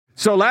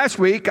So last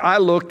week, I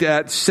looked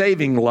at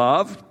saving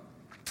love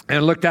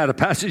and looked at a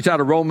passage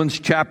out of Romans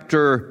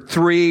chapter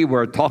 3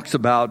 where it talks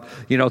about,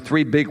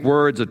 three big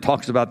words. It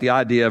talks about the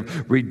idea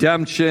of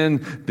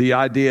redemption, the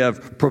idea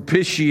of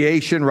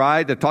propitiation,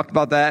 right? It talked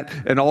about that,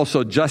 and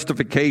also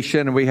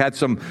justification. And we had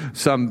some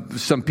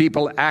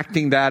people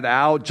acting that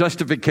out.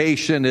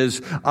 Justification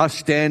is us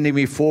standing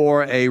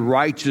before a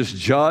righteous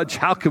judge.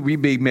 How can we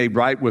be made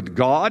right with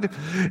God?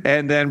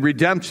 And then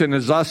redemption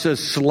is us as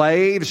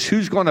slaves.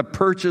 Who's going to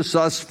purchase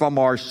us from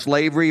our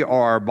slavery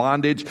or our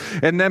bondage?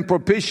 And then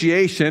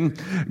propitiation,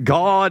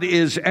 God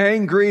is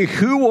angry.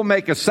 Who will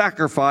make a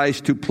sacrifice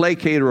to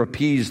placate or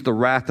appease the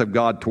wrath of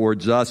God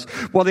towards us?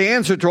 Well, the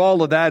answer to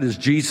all of that is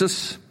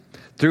Jesus.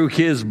 Through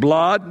his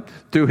blood,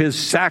 through his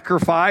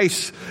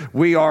sacrifice,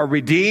 we are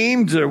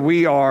redeemed,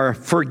 we are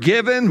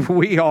forgiven,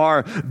 we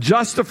are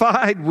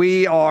justified,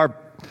 we are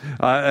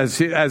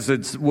as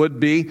it would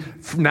be,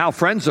 now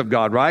friends of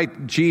God,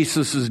 right?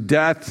 Jesus'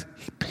 death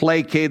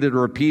placated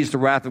or appeased the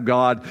wrath of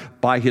God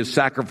by his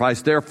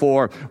sacrifice.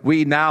 Therefore,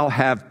 we now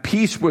have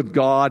peace with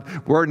God.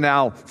 We're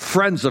now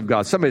friends of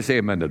God. Somebody say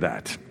amen to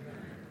that.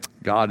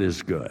 God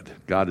is good.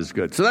 God is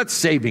good. So that's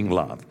saving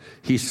love.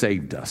 He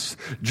saved us.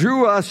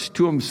 Drew us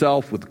to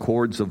himself with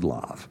cords of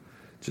love.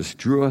 Just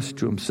drew us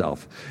to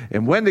himself.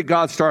 And when did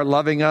God start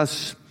loving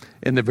us?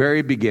 In the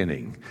very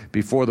beginning,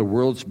 before the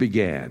worlds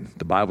began.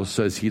 The Bible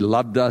says he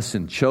loved us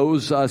and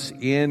chose us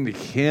in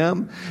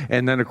him.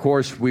 And then, of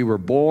course, we were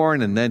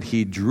born, and then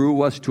he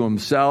drew us to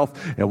himself.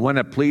 And when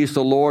it pleased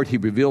the Lord, he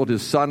revealed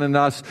his Son in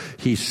us.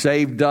 He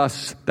saved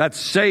us. That's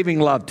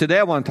saving love. Today,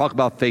 I want to talk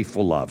about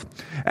faithful love.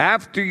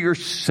 After you're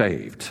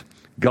saved,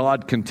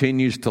 God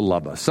continues to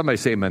love us. Somebody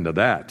say amen to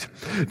that.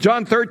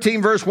 John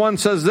 13 verse 1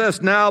 says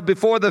this, "Now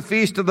before the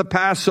feast of the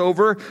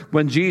Passover,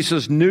 when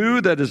Jesus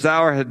knew that his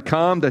hour had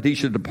come, that he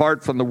should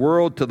depart from the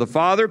world to the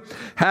Father,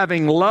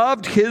 having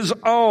loved his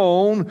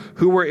own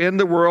who were in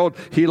the world,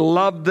 he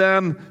loved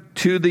them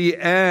to the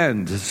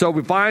end." So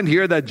we find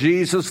here that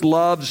Jesus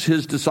loves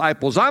his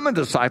disciples. I'm a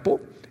disciple.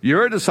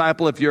 You're a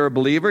disciple if you're a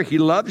believer. He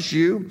loves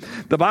you.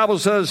 The Bible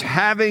says,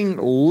 having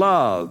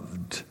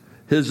loved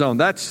his own.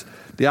 That's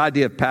the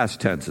idea of past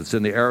tense. It's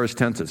in the aorist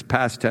tense. It's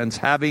past tense.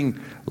 Having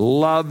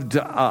loved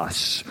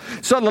us.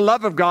 So the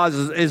love of God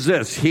is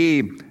this.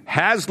 He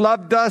has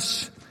loved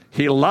us.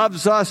 He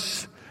loves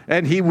us.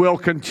 And he will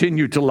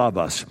continue to love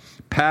us.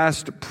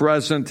 Past,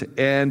 present,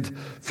 and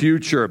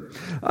future.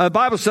 The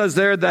Bible says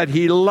there that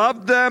he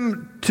loved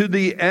them to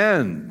the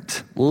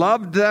end.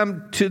 Loved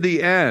them to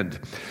the end.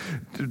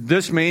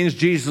 This means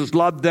Jesus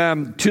loved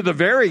them to the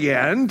very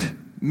end,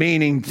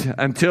 meaning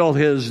until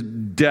his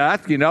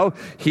death.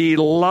 He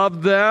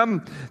loved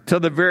them to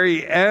the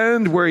very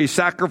end where he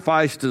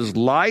sacrificed his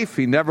life.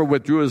 He never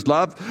withdrew his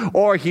love.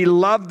 Or he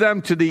loved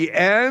them to the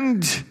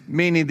end,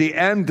 meaning the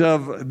end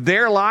of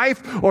their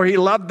life. Or he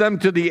loved them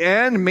to the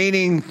end,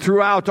 meaning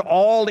throughout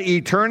all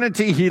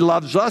eternity. He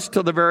loves us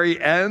to the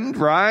very end,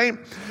 right?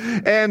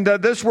 And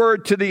this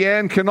word to the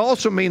end can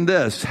also mean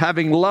this,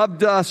 having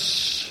loved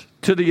us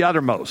to the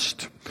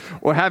uttermost,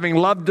 or having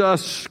loved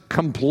us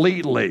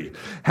completely,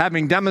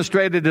 having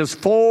demonstrated his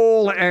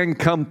full and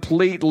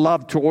complete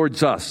love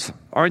towards us.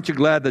 Aren't you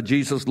glad that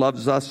Jesus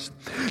loves us?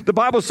 The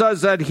Bible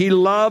says that he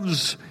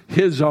loves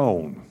his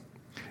own.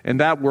 And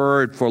that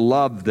word for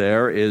love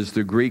there is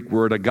the Greek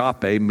word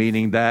agape,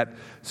 meaning that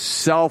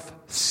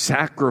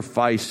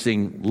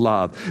self-sacrificing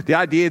love. The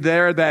idea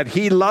there that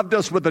he loved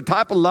us with the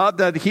type of love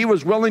that he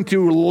was willing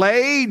to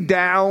lay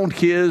down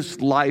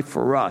his life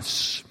for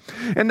us.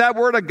 And that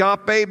word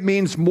agape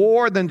means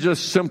more than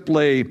just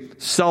simply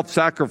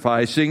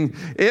self-sacrificing.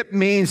 It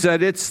means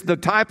that it's the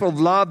type of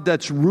love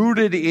that's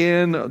rooted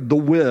in the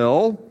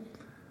will,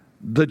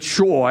 the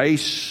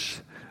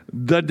choice,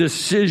 the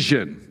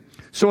decision.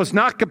 So it's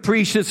not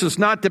capricious. It's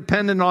not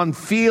dependent on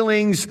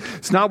feelings.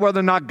 It's not whether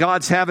or not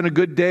God's having a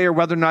good day or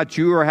whether or not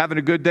you are having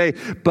a good day.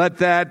 But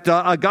that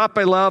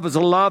agape love is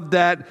a love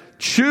that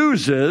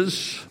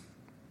chooses,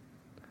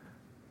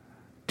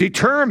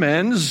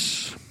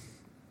 determines.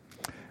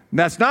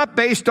 That's not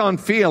based on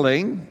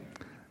feeling.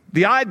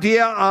 The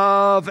idea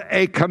of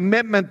a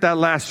commitment that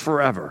lasts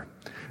forever.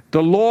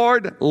 The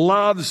Lord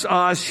loves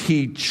us.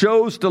 He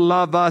chose to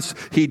love us.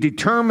 He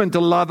determined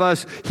to love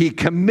us. He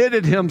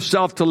committed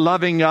himself to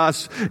loving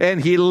us. And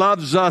he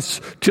loves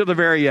us to the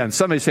very end.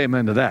 Somebody say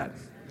amen to that.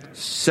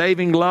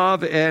 Saving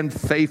love and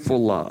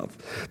faithful love.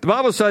 The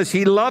Bible says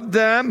he loved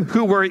them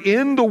who were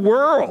in the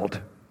world.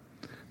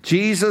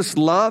 Jesus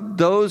loved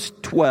those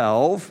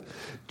 12.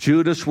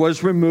 Judas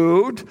was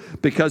removed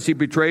because he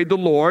betrayed the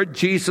Lord.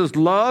 Jesus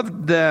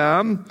loved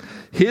them,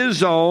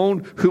 his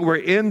own, who were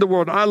in the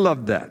world. I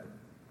love that.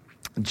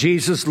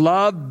 Jesus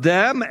loved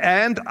them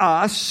and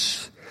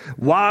us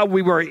while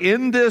we were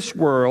in this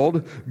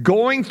world,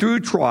 going through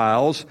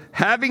trials,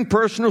 having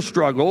personal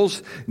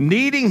struggles,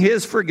 needing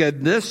his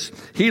forgiveness.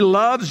 He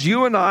loves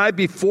you and I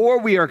before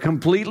we are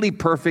completely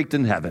perfect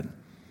in heaven.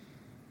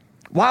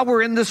 While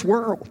we're in this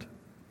world.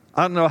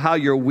 I don't know how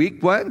your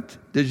week went.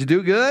 Did you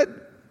do good?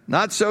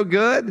 Not so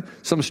good?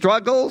 Some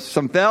struggles,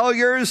 some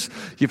failures?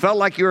 You felt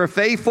like you were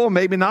faithful,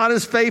 maybe not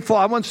as faithful.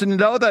 I want you to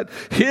know that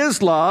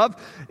His love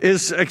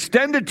is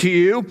extended to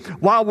you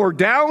while we're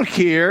down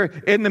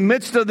here in the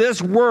midst of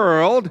this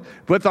world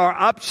with our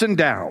ups and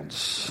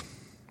downs.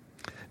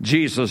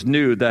 Jesus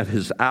knew that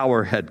His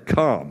hour had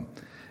come,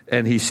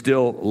 and He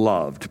still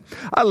loved.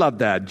 I love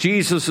that.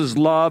 Jesus'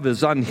 love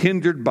is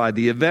unhindered by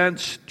the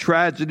events,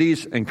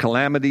 tragedies, and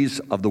calamities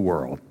of the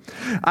world.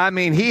 I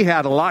mean, He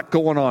had a lot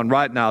going on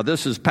right now.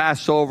 This is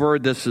Passover.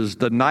 This is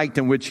the night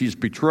in which He's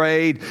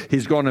betrayed.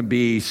 He's going to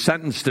be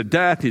sentenced to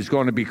death. He's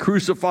going to be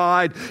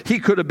crucified. He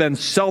could have been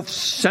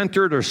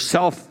self-centered or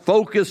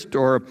self-focused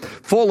or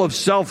full of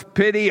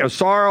self-pity or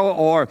sorrow,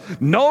 or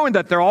knowing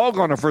that they're all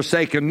going to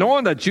forsake Him,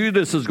 knowing that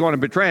Judas is going to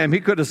betray Him.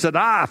 He could have said,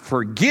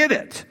 forget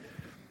it.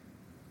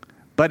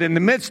 But in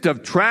the midst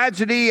of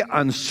tragedy,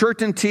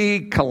 uncertainty,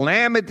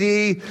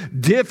 calamity,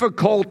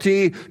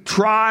 difficulty,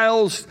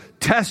 trials,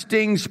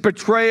 testings,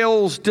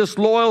 betrayals,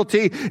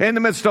 disloyalty, in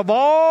the midst of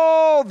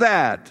all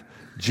that,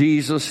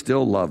 Jesus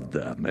still loved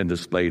them and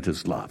displayed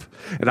His love.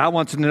 And I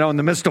want you to know, in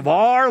the midst of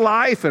our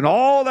life and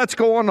all that's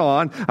going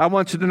on, I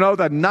want you to know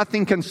that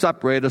nothing can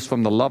separate us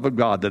from the love of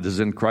God that is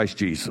in Christ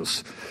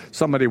Jesus.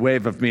 Somebody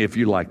wave at me if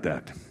you like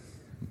that.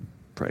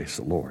 Praise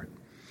the Lord.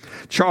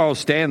 Charles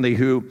Stanley,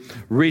 who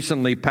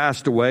recently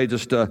passed away,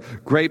 just a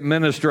great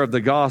minister of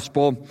the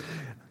gospel,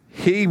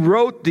 he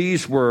wrote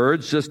these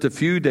words just a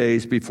few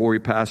days before he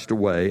passed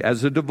away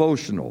as a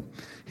devotional.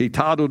 He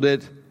titled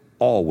it,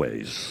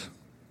 Always.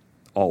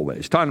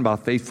 Always. Talking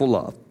about faithful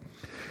love.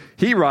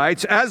 He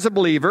writes, as a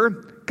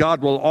believer,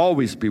 God will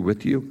always be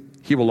with you.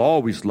 He will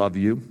always love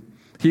you.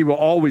 He will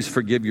always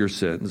forgive your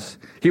sins.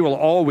 He will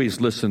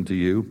always listen to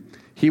you.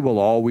 He will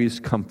always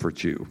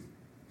comfort you.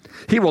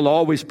 He will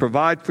always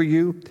provide for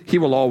you. He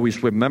will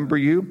always remember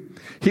you.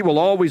 He will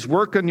always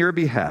work on your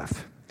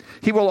behalf.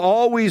 He will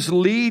always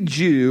lead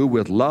you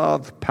with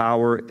love,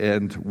 power,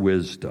 and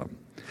wisdom.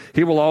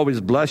 He will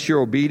always bless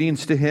your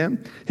obedience to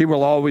Him. He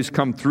will always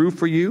come through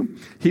for you.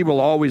 He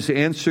will always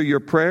answer your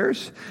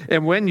prayers.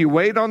 And when you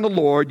wait on the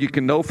Lord, you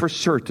can know for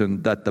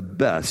certain that the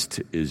best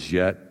is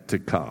yet to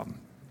come.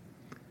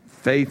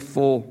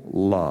 Faithful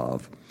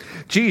love.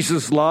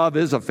 Jesus' love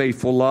is a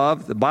faithful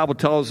love. The Bible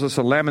tells us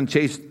in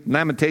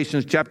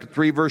Lamentations chapter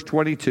 3, verse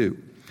 22.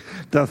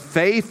 The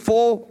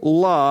faithful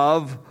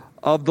love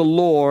of the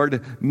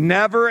Lord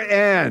never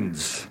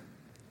ends.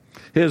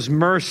 His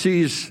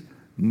mercies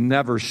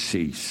never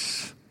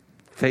cease.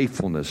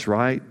 Faithfulness,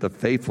 right? The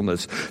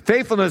faithfulness.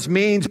 Faithfulness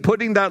means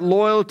putting that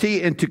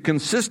loyalty into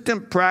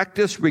consistent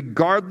practice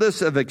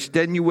regardless of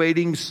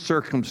extenuating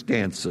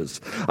circumstances.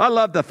 I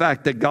love the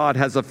fact that God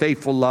has a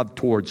faithful love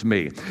towards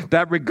me.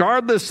 That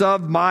regardless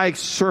of my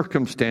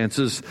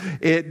circumstances,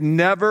 it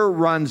never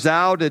runs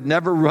out, it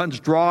never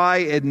runs dry,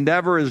 it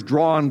never is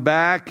drawn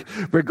back.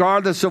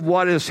 Regardless of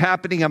what is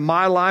happening in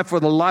my life or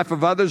the life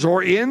of others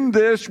or in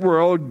this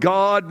world,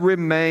 God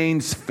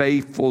remains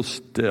faithful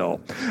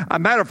still. As a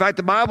matter of fact,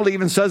 the Bible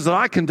even says that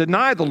I can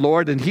deny the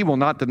Lord and He will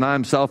not deny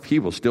Himself. He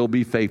will still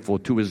be faithful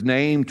to His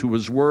name, to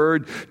His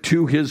word,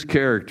 to His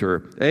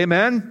character.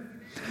 Amen?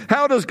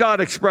 How does God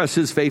express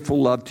His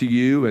faithful love to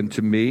you and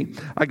to me?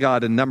 I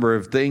got a number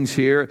of things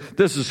here.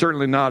 This is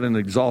certainly not an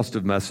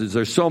exhaustive message.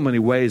 There's so many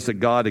ways that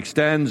God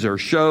extends or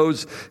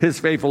shows His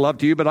faithful love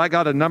to you, but I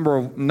got a number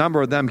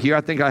of them here.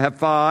 I think I have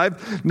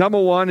 5.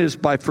 Number 1 is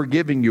by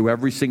forgiving you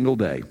every single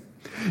day.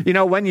 You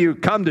know, when you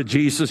come to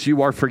Jesus,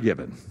 you are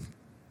forgiven.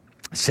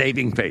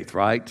 Saving faith,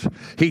 right?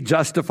 He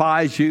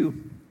justifies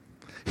you.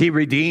 He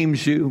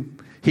redeems you.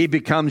 He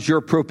becomes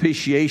your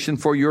propitiation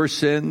for your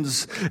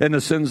sins and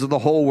the sins of the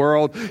whole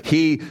world.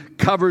 He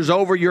covers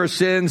over your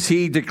sins.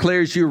 He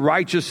declares you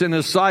righteous in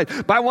His sight.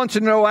 But I want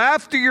you to know,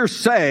 after you're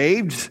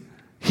saved,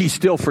 He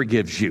still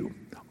forgives you.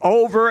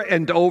 Over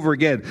and over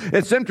again.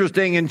 It's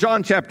interesting, in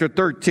John chapter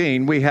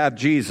 13, we have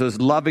Jesus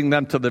loving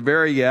them to the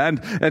very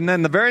end. And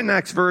then the very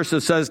next verse, it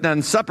says,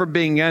 then supper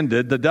being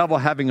ended, the devil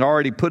having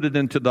already put it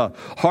into the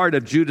heart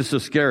of Judas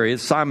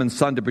Iscariot, Simon's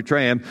son, to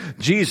betray Him,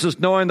 Jesus,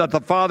 knowing that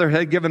the Father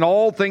had given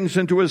all things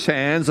into His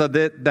hands,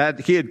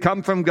 that He had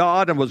come from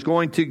God and was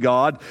going to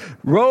God,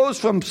 rose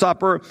from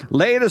supper,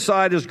 laid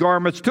aside His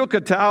garments, took a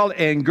towel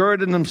and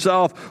girded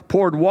Himself,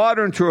 poured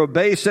water into a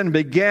basin,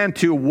 began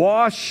to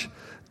wash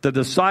the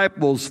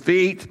disciples'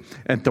 feet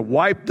and to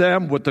wipe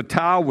them with the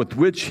towel with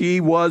which He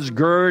was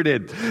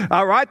girded.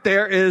 Right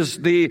there is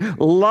the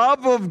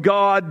love of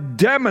God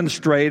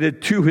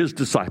demonstrated to His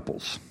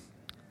disciples.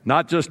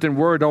 Not just in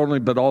word only,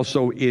 but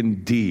also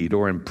in deed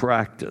or in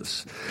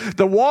practice.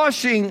 The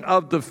washing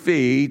of the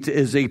feet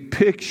is a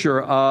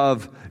picture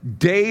of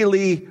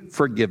daily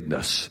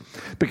forgiveness,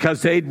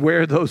 because they'd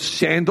wear those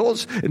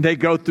sandals and they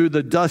go through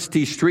the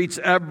dusty streets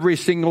every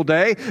single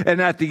day.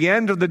 And at the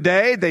end of the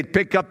day, they'd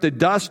pick up the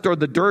dust or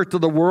the dirt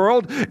of the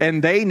world,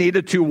 and they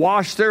needed to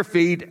wash their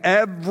feet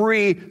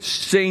every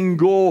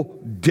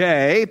single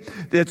day.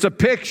 It's a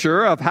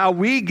picture of how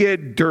we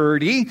get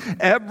dirty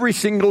every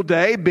single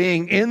day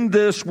being in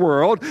this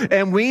world,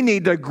 and we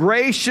need a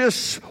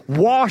gracious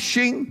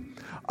washing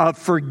of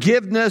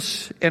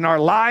forgiveness in our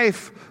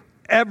life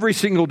every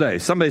single day.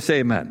 Somebody say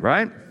amen,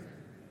 right?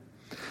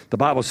 The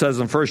Bible says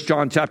in 1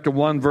 John chapter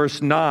 1,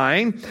 verse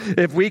 9,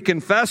 if we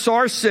confess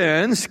our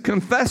sins,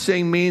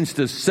 confessing means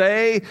to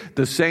say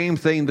the same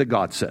thing that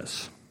God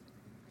says.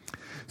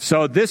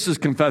 So this is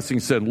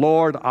confessing sin.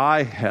 Lord,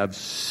 I have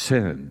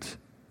sinned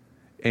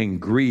and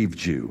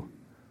grieved you.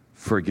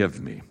 Forgive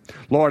me.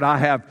 Lord, I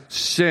have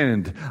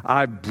sinned.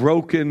 I've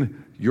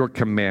broken your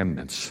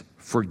commandments.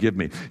 Forgive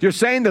me. You're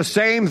saying the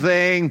same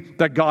thing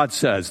that God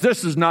says.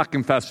 This is not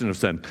confession of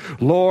sin.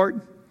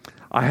 Lord,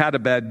 I had a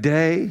bad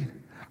day.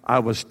 I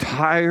was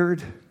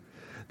tired.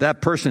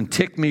 That person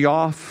ticked me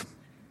off.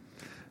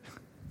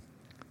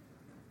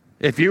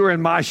 If you were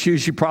in my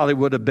shoes, you probably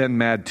would have been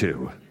mad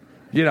too.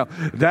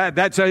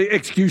 That's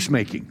excuse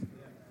making.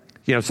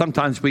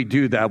 Sometimes we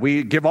do that.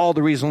 We give all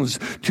the reasons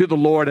to the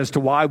Lord as to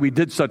why we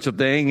did such a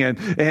thing, and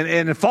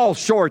it falls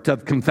short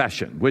of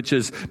confession, which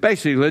is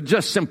basically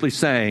just simply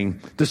saying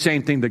the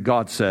same thing that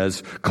God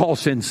says, call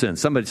sin sin.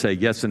 Somebody say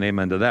yes and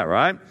amen to that,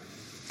 right?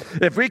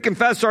 If we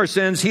confess our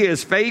sins, He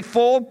is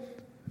faithful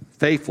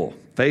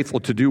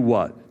to do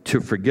what? To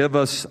forgive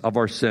us of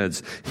our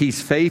sins.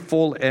 He's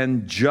faithful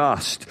and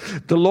just.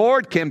 The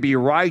Lord can be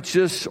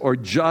righteous or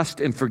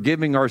just in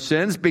forgiving our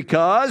sins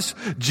because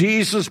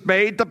Jesus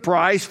paid the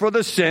price for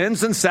the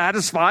sins and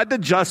satisfied the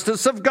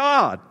justice of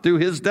God through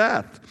His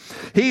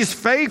death. He's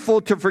faithful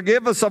to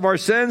forgive us of our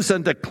sins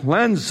and to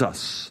cleanse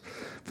us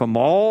from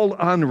all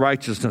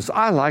unrighteousness.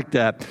 I like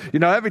that.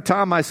 Every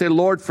time I say,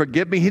 Lord,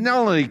 forgive me, He not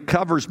only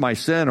covers my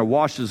sin or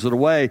washes it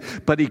away,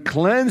 but He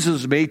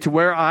cleanses me to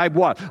where I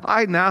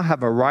now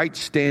have a right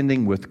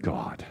standing with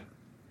God.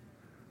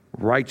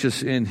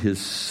 Righteous in His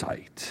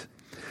sight.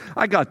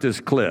 I got this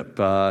clip.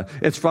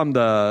 It's from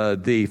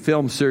the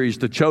film series,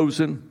 The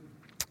Chosen.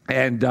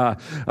 And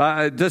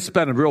this has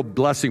been a real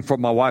blessing for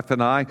my wife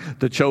and I,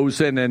 The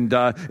Chosen. And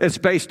it's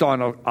based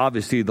on,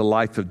 obviously, the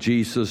life of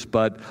Jesus.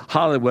 But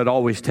Hollywood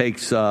always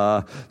takes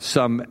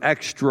some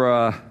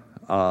extra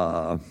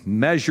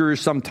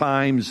measures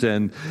sometimes.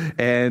 And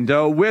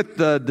with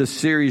the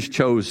series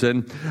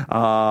Chosen,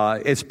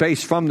 it's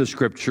based from the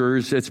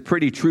Scriptures. It's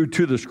pretty true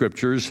to the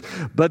Scriptures.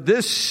 But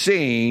this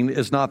scene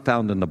is not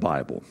found in the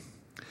Bible.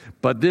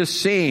 But this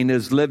scene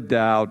is lived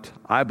out,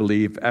 I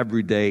believe,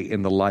 every day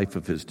in the life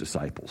of His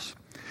disciples.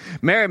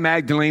 Mary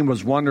Magdalene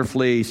was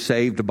wonderfully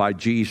saved by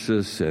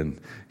Jesus, and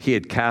He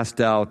had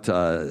cast out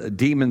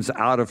demons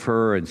out of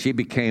her, and she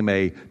became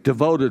a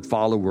devoted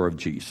follower of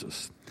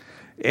Jesus.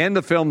 In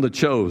the film The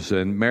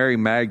Chosen, Mary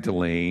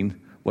Magdalene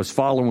was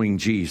following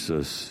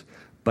Jesus,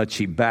 but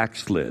she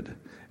backslid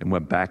and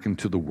went back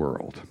into the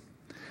world.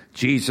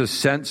 Jesus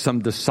sent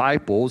some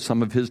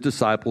of His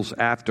disciples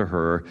after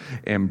her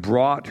and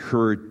brought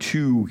her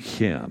to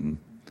Him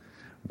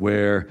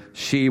where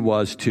she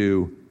was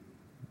to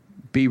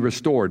be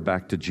restored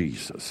back to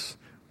Jesus.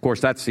 Of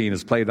course, that scene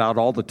is played out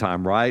all the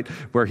time, right?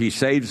 Where He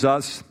saves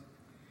us.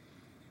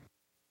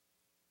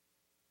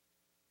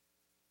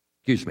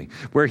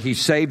 Where He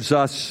saves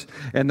us,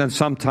 and then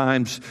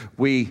sometimes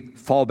we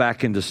fall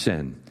back into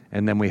sin,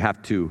 and then we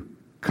have to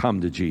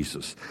come to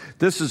Jesus.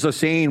 This is a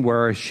scene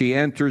where she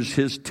enters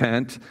His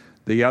tent.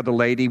 The other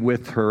lady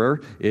with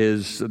her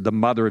is the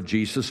mother of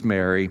Jesus,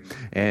 Mary,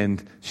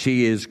 and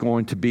she is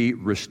going to be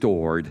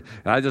restored.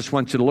 And I just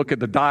want you to look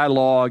at the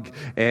dialogue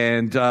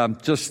and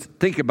just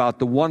think about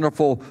the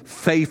wonderful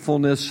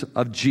faithfulness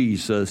of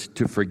Jesus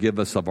to forgive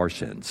us of our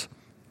sins.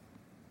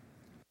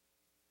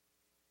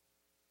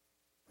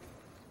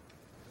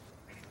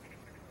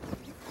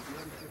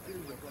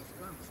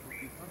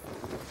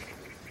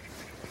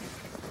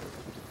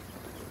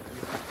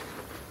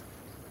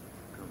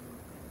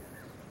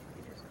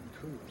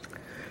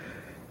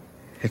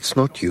 It's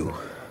not you.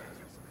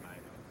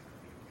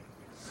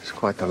 There's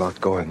quite a lot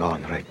going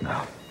on right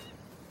now.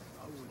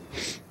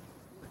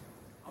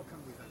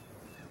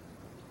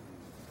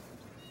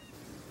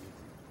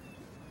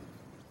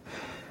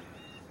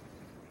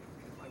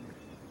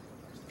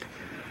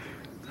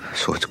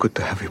 So it's good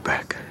to have you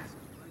back.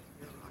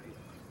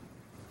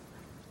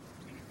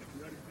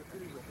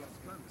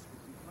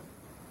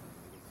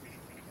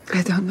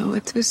 I don't know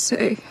what to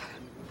say.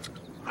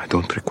 I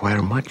don't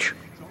require much.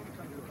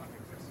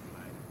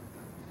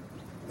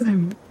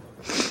 I'm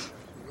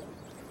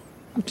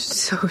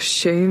so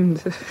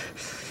ashamed.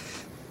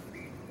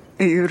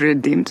 You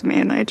redeemed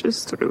me and I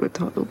just threw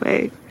it all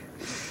away.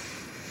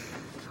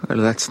 Well,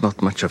 that's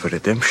not much of a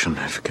redemption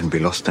if it can be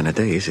lost in a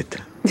day, is it?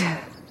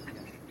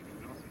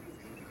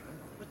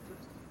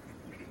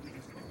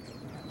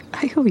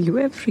 I owe you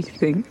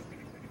everything.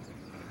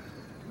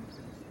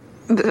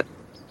 But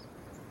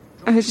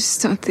I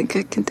just don't think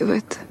I can do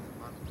it.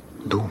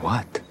 Do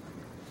what?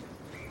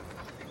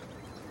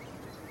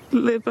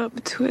 Live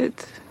up to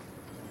it.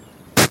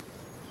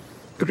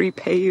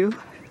 Repay you.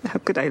 How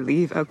could I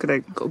leave? How could I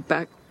go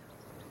back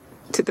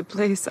to the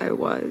place I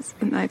was?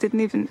 And I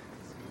didn't even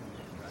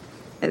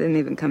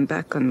come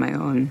back on my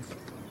own.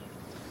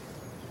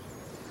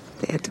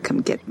 They had to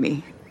come get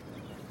me.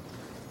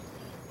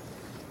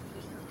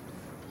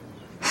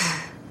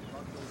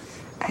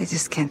 I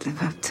just can't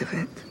live up to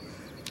it.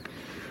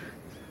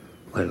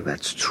 Well,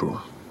 that's true.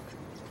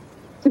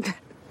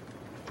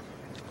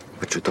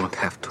 But you don't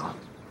have to.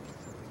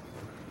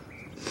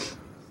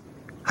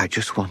 I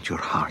just want your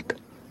heart.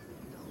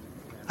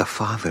 A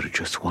father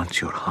just wants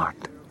your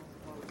heart.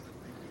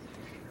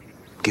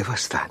 Give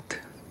us that,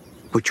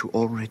 which you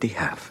already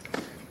have.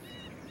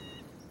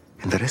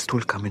 And the rest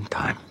will come in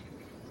time.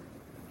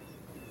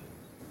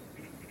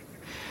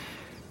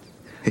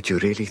 Did you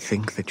really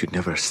think that you'd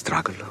never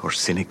struggle or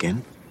sin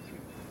again?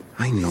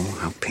 I know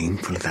how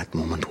painful that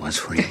moment was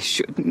for you. I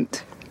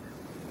shouldn't.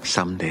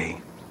 Someday.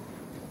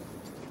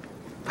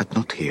 But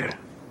not here.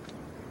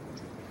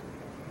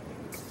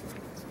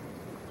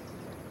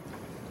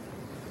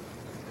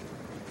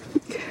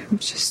 I'm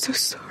just so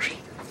sorry.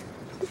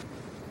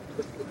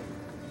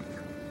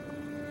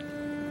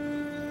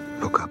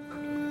 Look up.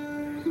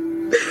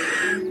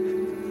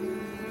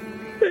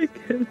 I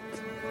can't.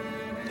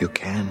 You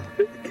can.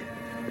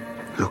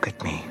 Look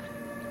at me.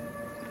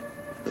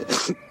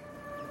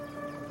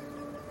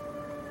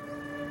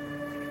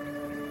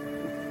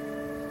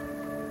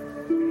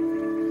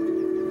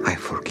 I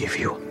forgive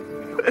you.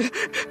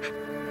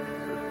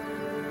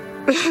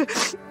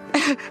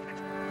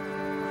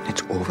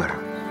 It's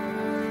over.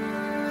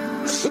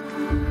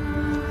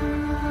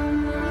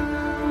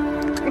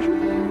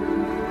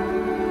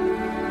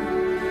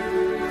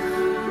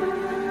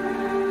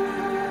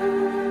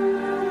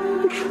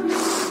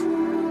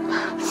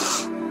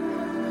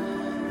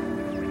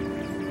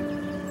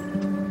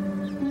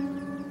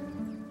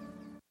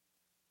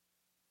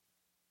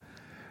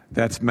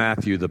 That's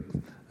Matthew,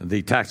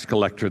 the tax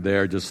collector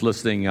there, just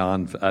listening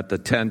on at the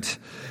tent.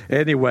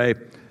 Anyway,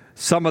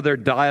 some of their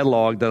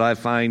dialogue that I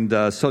find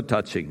so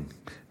touching.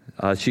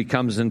 She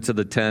comes into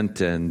the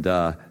tent and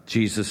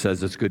Jesus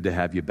says, "It's good to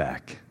have you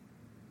back."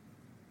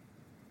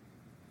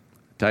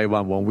 Tell you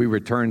what, when we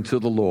return to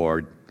the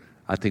Lord,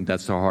 I think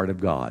that's the heart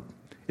of God.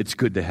 It's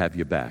good to have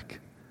you back.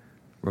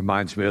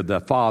 Reminds me of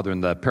the father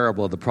in the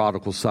parable of the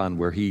prodigal son,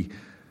 where he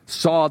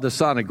saw the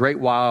son a great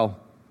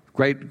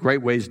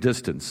ways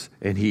distance,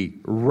 and he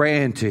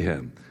ran to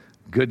him.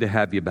 Good to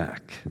have you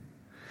back.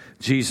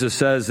 Jesus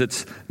says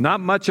it's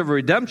not much of a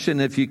redemption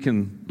if you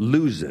can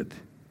lose it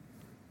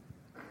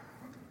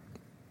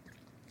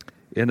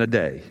in a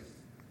day.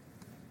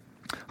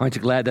 Aren't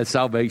you glad that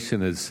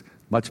salvation is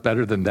much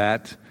better than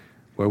that,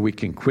 where we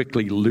can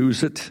quickly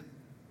lose it?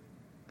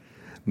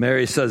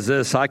 Mary says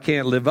this, "I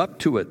can't live up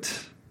to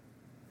it.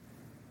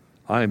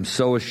 I am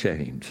so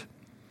ashamed."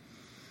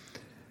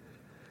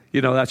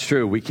 You know, that's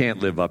true. We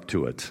can't live up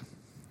to it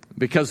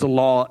because the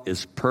law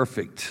is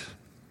perfect.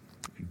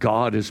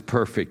 God is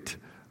perfect.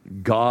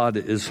 God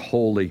is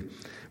holy.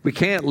 We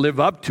can't live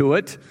up to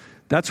it.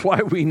 That's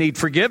why we need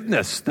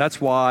forgiveness. That's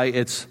why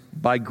it's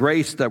by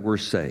grace that we're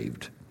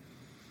saved.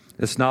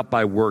 It's not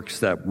by works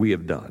that we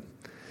have done.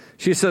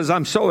 She says,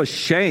 "I'm so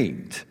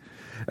ashamed."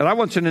 And I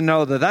want you to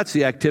know that that's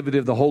the activity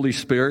of the Holy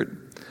Spirit.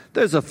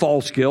 There's a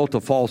false guilt,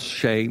 a false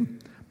shame,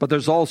 but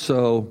there's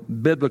also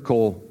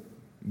biblical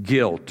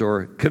guilt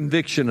or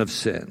conviction of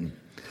sin,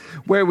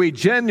 where we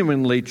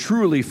genuinely,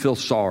 truly feel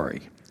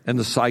sorry in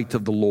the sight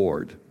of the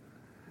Lord.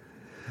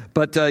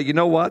 But you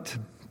know what?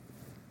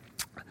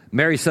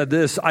 Mary said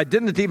this, "I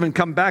didn't even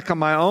come back on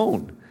my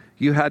own.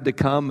 You had to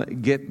come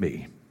get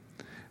me."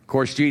 Of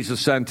course, Jesus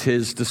sent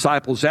his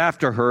disciples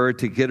after her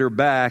to get her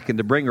back and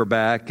to bring her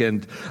back.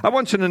 And I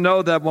want you to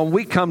know that when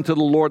we come to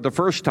the Lord the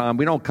first time,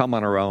 we don't come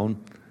on our own.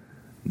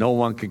 No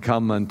one can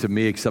come unto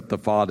me except the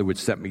Father which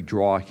sent me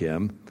draw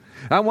him.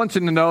 I want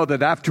you to know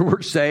that after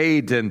we're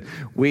saved and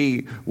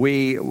we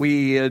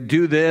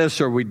do this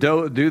or we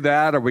do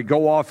that or we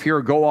go off here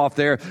or go off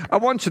there, I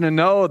want you to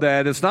know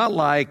that it's not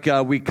like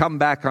we come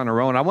back on our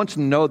own. I want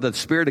you to know that the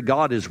Spirit of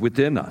God is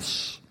within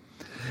us.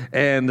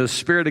 And the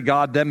Spirit of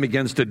God then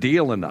begins to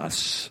deal in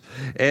us.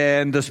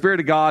 And the Spirit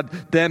of God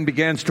then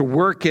begins to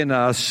work in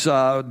us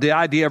the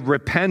idea of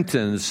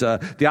repentance,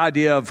 the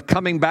idea of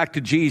coming back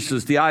to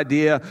Jesus, the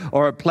idea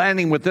or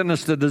planting within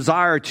us the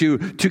desire to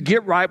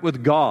get right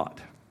with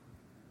God,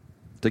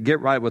 to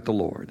get right with the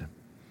Lord.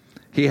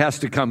 He has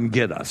to come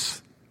get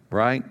us,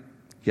 right?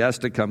 He has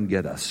to come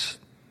get us.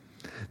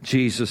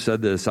 Jesus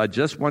said this, "I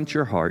just want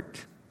your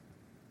heart."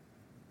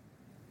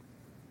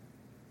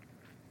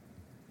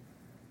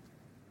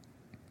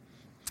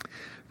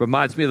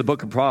 Reminds me of the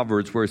book of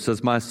Proverbs where it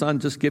says, "My son,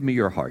 just give me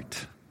your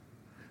heart."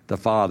 The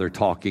father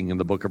talking in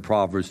the book of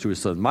Proverbs to his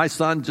son, "My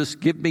son,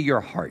 just give me your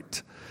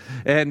heart."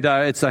 And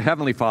it's a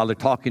heavenly Father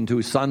talking to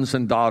his sons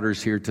and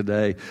daughters here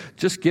today.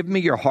 Just give me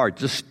your heart.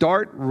 Just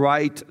start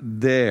right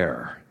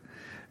there.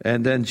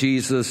 And then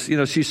Jesus,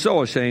 she's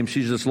so ashamed.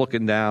 She's just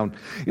looking down.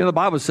 The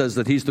Bible says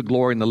that he's the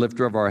glory and the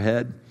lifter of our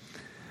head.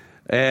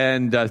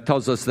 And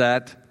tells us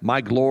that,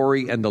 "My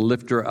glory and the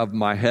lifter of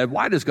my head."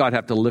 Why does God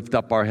have to lift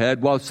up our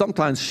head? Well,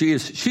 sometimes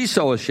she's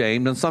so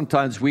ashamed, and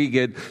sometimes we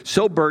get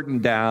so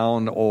burdened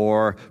down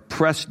or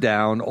pressed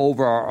down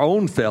over our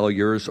own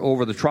failures,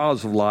 over the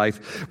trials of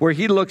life, where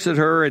he looks at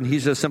her and he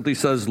just simply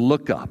says,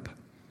 "Look up."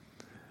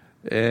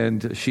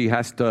 And she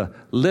has to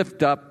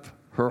lift up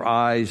her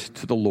eyes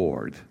to the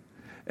Lord.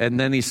 And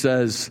then he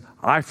says,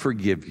 "I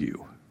forgive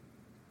you."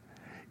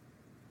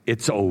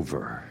 it's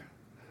over.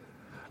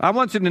 I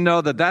want you to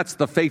know that that's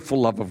the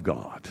faithful love of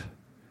God.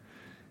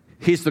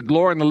 He's the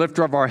glory and the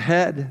lifter of our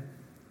head.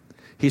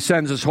 He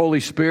sends His Holy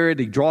Spirit.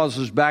 He draws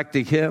us back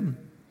to Him.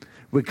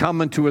 We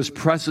come into His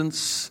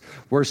presence.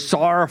 We're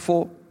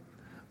sorrowful.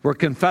 We're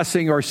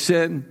confessing our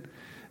sin.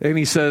 And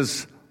He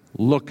says,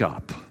 look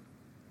up.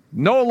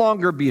 No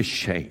longer be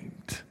ashamed.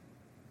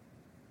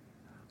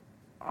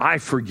 I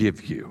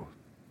forgive you.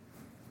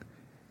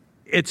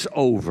 It's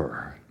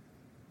over.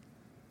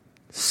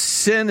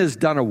 Sin is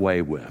done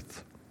away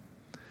with.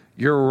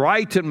 You're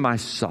right in my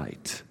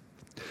sight.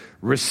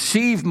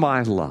 Receive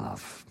my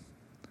love.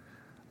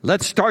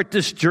 Let's start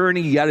this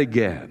journey yet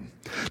again.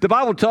 The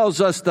Bible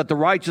tells us that the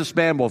righteous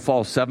man will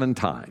fall 7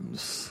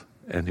 times,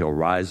 and he'll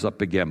rise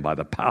up again by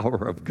the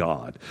power of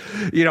God.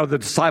 You know, the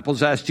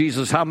disciples asked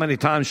Jesus, how many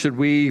times should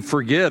we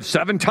forgive?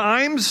 7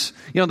 times?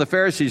 You know, the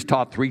Pharisees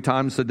taught 3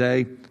 times a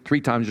day. 3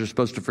 times you're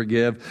supposed to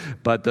forgive.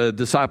 But the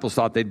disciples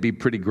thought they'd be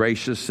pretty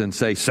gracious and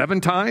say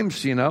 7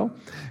 times, you know.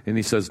 And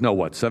He says, no,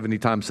 what, 70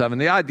 times 7?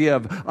 The idea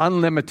of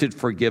unlimited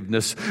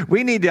forgiveness.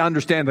 We need to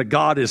understand that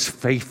God is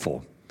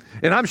faithful.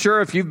 And I'm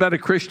sure if you've been a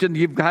Christian,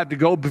 you've had to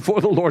go before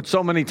the Lord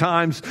so many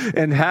times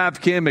and have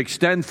Him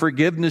extend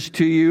forgiveness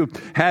to you,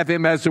 have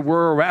Him, as it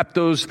were, wrap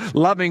those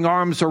loving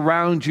arms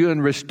around you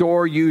and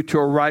restore you to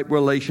a right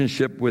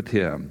relationship with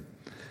Him.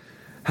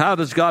 How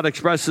does God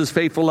express His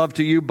faithful love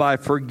to you? By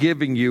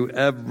forgiving you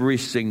every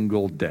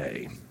single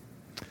day.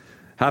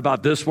 How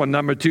about this one,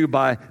 number 2,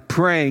 by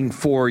praying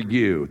for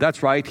you.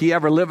 That's right. He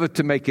ever liveth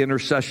to make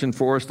intercession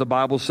for us, the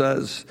Bible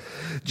says.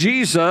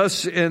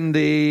 Jesus, in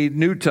the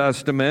New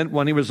Testament,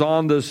 when He was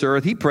on this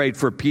earth, He prayed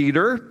for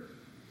Peter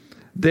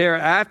there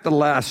at the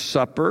Last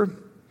Supper.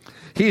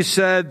 He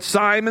said,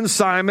 Simon,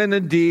 Simon,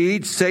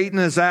 indeed, Satan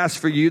has asked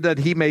for you that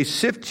he may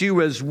sift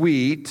you as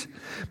wheat.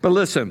 But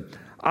listen,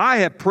 I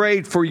have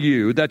prayed for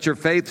you that your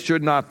faith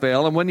should not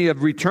fail. And when you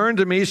have returned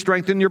to me,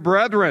 strengthen your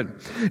brethren.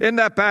 In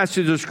that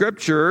passage of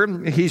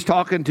Scripture, He's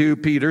talking to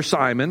Peter,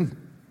 Simon.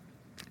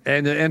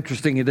 And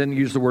interesting, He didn't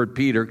use the word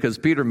Peter because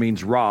Peter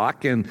means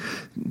rock. And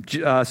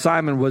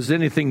Simon was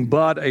anything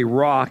but a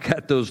rock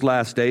at those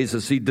last days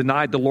as he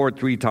denied the Lord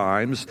 3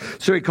 times.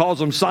 So He calls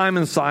him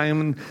Simon,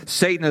 Simon.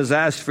 Satan has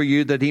asked for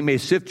you that he may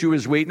sift you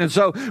as wheat. And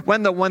so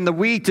when the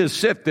wheat is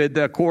sifted,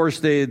 of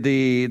course,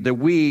 the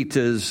wheat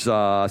is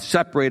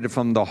separated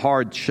from the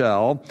hard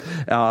shell,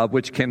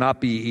 which cannot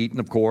be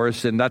eaten, of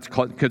course. And that's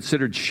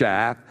considered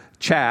chaff.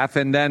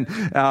 And then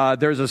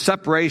there's a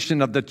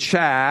separation of the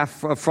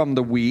chaff from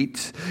the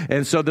wheat.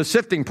 And so the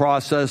sifting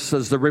process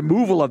is the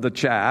removal of the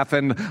chaff.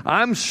 And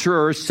I'm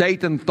sure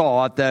Satan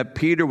thought that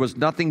Peter was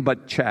nothing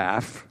but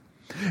chaff.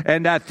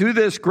 And that through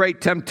this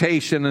great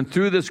temptation and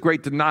through this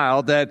great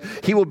denial, that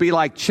he will be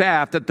like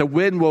chaff that the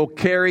wind will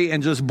carry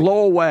and just blow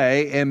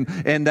away,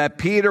 and that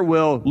Peter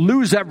will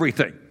lose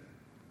everything.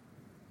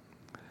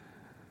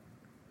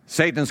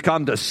 Satan's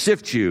come to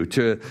sift you,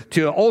 to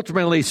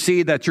ultimately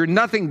see that you're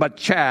nothing but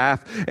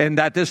chaff, and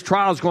that this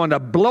trial is going to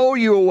blow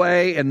you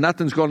away and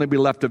nothing's going to be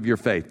left of your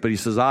faith. But He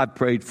says, I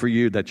prayed for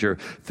you that your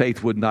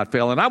faith would not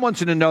fail. And I want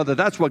you to know that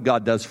that's what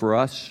God does for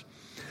us.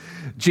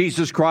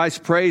 Jesus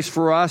Christ prays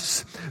for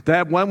us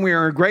that when we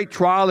are in great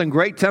trial and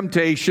great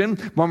temptation,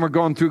 when we're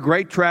going through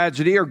great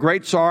tragedy or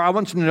great sorrow, I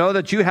want you to know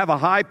that you have a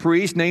high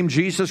priest named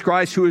Jesus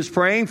Christ who is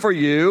praying for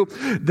you,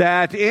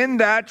 that in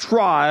that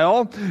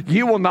trial,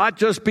 you will not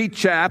just be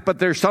chaff, but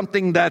there's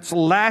something that's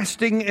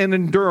lasting and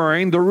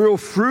enduring, the real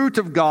fruit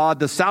of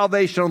God, the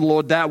salvation of the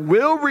Lord that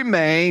will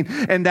remain,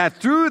 and that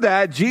through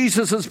that,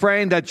 Jesus is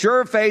praying that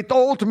your faith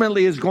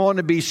ultimately is going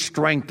to be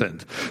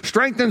strengthened.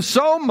 Strengthened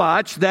so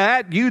much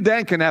that you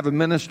then can have a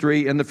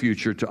ministry in the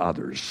future to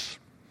others.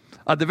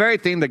 The very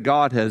thing that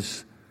God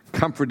has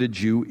comforted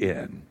you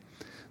in.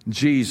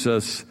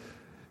 Jesus,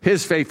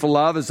 His faithful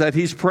love is that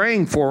He's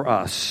praying for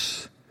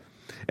us.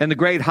 In the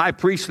great high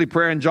priestly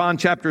prayer in John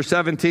chapter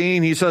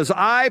 17, He says,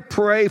 I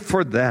pray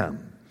for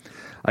them.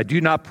 I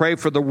do not pray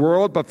for the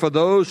world, but for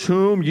those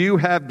whom you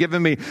have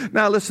given me.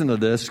 Now listen to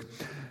this.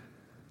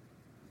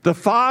 The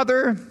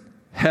Father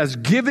has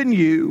given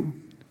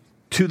you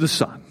to the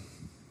Son.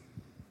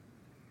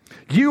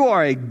 You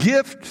are a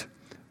gift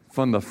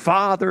from the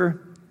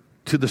Father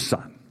to the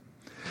Son.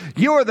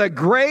 You are the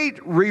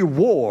great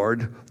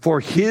reward for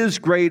His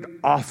great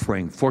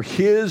offering, for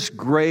His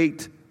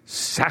great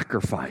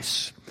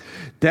sacrifice.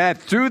 That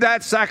through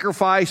that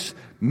sacrifice,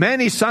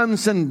 many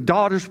sons and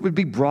daughters would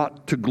be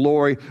brought to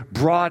glory,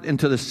 brought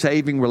into the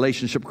saving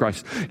relationship with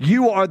Christ.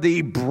 You are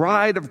the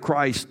bride of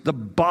Christ, the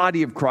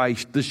body of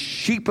Christ, the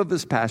sheep of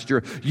His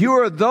pasture. You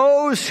are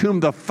those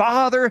whom the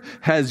Father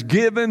has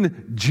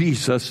given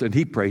Jesus, and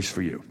He prays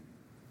for you.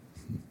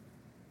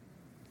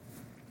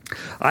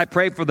 I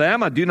pray for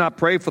them. I do not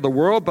pray for the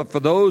world, but for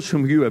those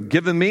whom you have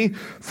given me,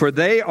 for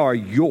they are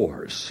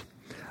yours.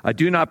 I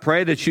do not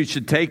pray that you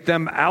should take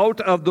them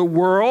out of the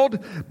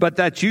world, but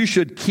that you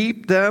should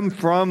keep them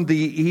from the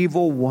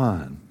evil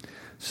one.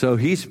 So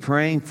He's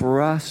praying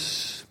for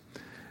us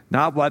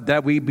Not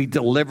that we be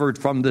delivered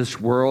from this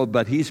world,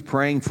 but he's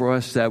praying for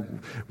us that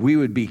we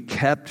would be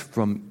kept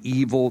from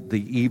evil,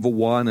 the evil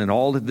one, and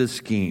all of his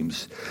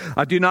schemes.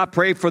 I do not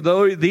pray for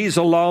these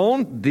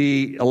alone,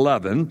 the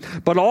 11,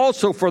 but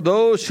also for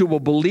those who will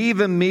believe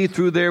in me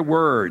through their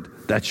word.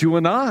 That's you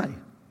and I.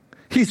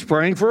 He's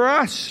praying for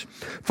us.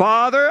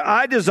 Father,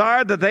 I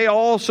desire that they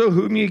also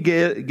whom you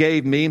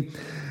gave me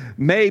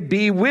may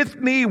be with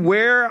me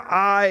where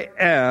I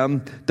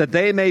am, that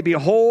they may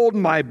behold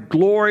my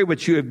glory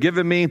which you have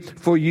given me,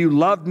 for you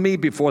loved me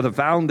before the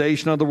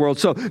foundation of the world.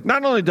 So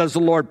not only does the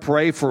Lord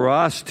pray for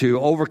us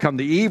to overcome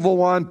the evil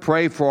one,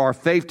 pray for our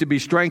faith to be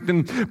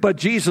strengthened, but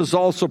Jesus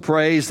also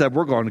prays that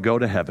we're going to go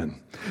to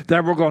heaven,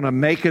 that we're going to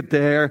make it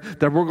there,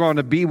 that we're going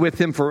to be with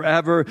him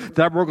forever,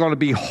 that we're going to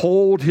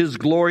behold his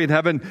glory in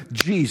heaven.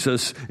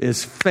 Jesus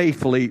is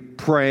faithfully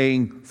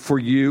praying for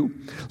you.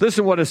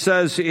 Listen what it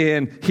says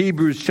in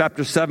Hebrews chapter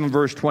 7,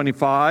 verse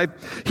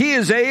 25. He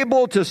is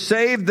able to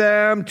save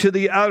them to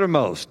the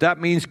uttermost. That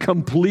means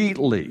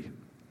completely,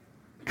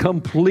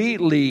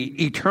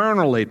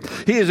 eternally.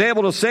 He is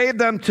able to save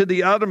them to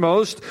the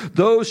uttermost,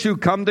 those who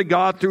come to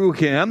God through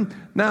him.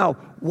 Now,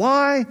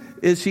 why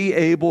is he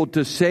able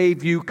to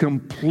save you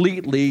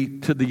completely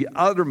to the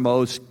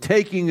uttermost,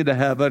 taking you to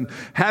heaven,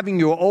 having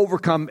you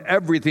overcome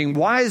everything?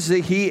 Why is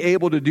he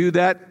able to do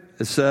that?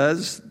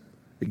 It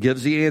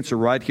gives the answer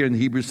right here in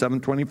Hebrews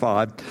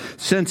 7:25.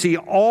 Since he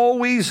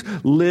always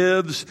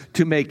lives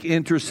to make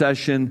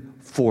intercession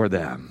for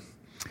them.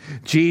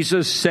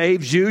 Jesus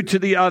saves you to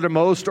the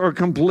uttermost or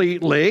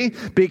completely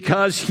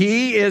because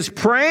he is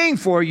praying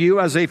for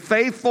you as a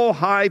faithful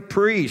high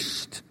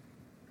priest.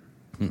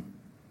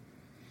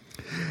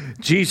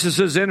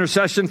 Jesus'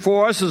 intercession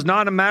for us is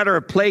not a matter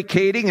of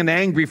placating an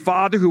angry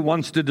father who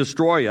wants to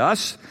destroy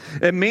us.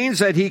 It means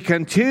that he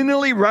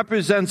continually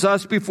represents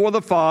us before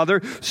the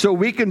Father so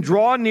we can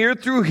draw near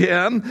through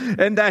him,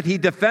 and that he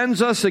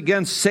defends us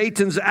against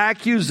Satan's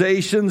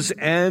accusations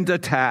and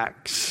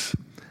attacks.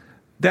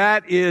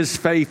 That is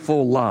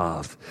faithful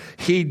love.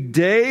 He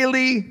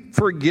daily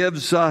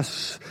forgives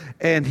us,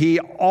 and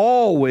he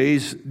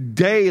always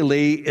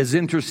daily is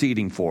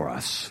interceding for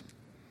us.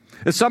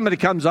 If somebody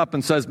comes up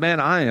and says,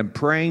 man, I am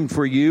praying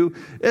for you,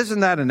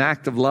 isn't that an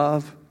act of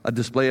love, a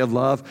display of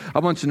love? I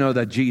want you to know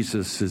that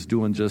Jesus is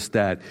doing just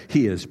that.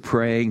 He is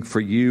praying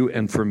for you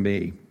and for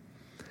me.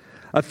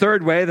 A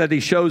third way that he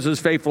shows his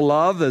faithful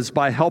love is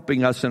by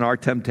helping us in our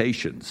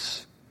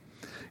temptations.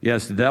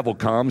 Yes, the devil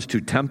comes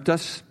to tempt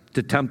us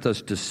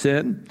to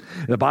sin.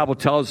 The Bible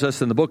tells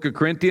us in the book of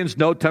Corinthians,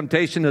 no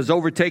temptation has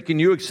overtaken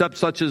you except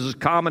such as is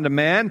common to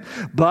man.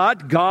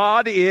 But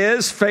God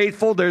is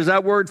faithful. There's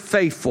that word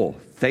faithful.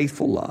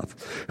 Faithful love,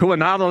 who will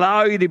not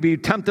allow you to be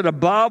tempted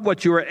above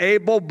what you are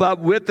able,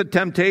 but with the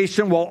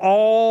temptation will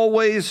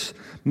always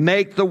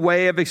make the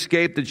way of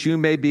escape that you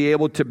may be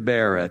able to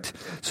bear it.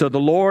 So the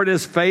Lord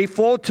is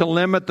faithful to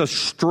limit the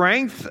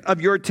strength of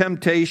your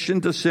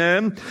temptation to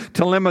sin,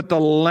 to limit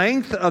the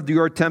length of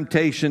your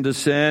temptation to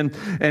sin,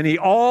 and he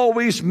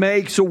always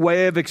makes a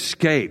way of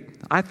escape.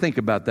 I think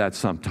about that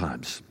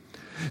sometimes.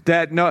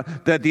 That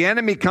the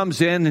enemy comes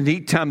in and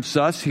he tempts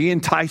us, he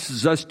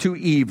entices us to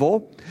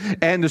evil,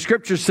 and the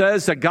scripture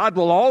says that God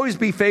will always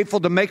be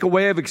faithful to make a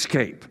way of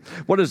escape.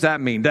 What does that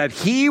mean? That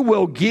he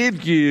will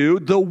give you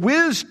the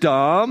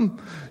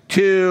wisdom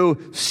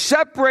to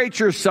separate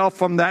yourself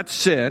from that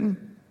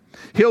sin.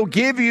 He'll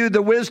give you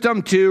the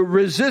wisdom to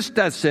resist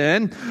that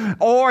sin,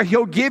 or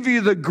he'll give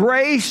you the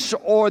grace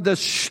or the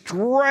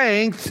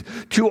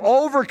strength to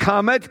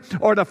overcome it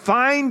or to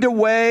find a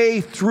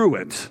way through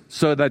it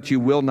so that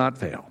you will not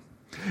fail.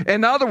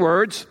 In other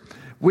words,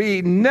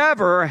 we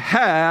never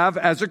have,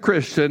 as a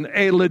Christian,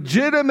 a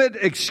legitimate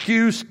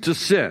excuse to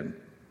sin,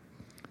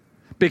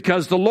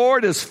 because the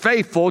Lord is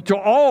faithful to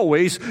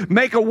always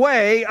make a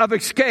way of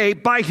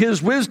escape by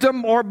his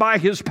wisdom or by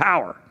his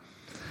power.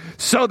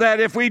 So that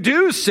if we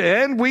do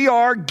sin, we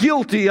are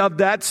guilty of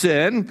that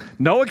sin.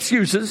 No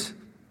excuses.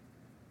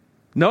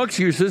 No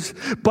excuses.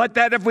 But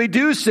that if we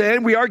do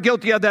sin, we are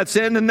guilty of that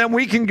sin. And then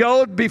we can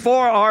go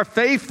before our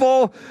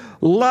faithful,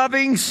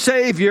 loving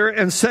Savior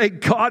and say,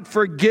 God,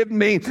 forgive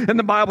me. And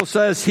the Bible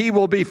says he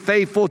will be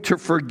faithful to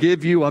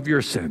forgive you of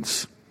your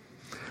sins.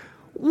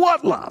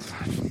 What love.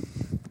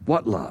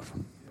 What love.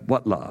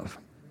 What love.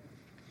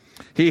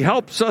 He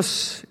helps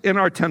us in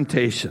our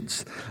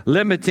temptations,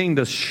 limiting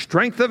the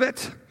strength of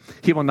it.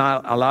 He will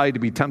not allow you to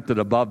be tempted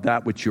above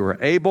that which you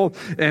are able,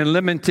 and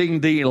limiting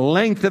the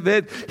length of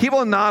it. He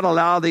will not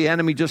allow the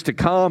enemy just to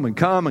come and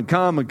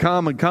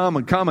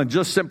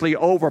just simply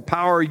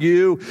overpower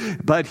you,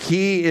 but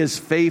he is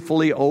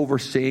faithfully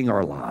overseeing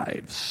our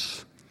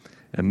lives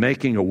and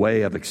making a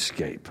way of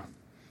escape.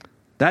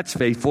 That's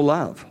faithful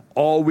love,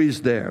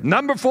 always there.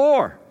 Number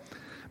 4,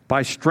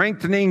 by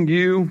strengthening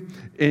you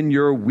in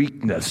your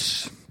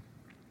weakness.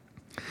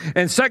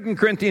 In 2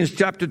 Corinthians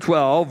chapter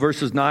 12,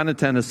 verses 9 and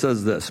 10, it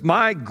says this: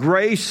 my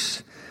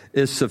grace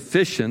is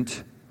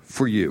sufficient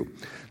for you.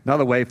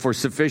 Another way for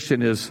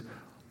sufficient is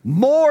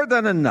more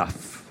than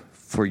enough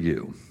for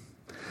you.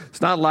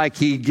 It's not like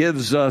he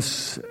gives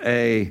us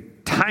a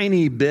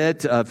tiny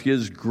bit of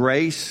His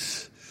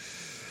grace.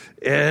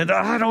 And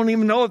I don't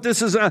even know if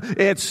this is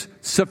it's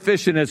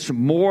sufficient. It's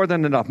more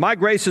than enough. My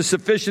grace is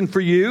sufficient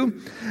for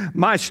you.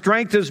 My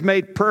strength is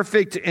made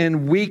perfect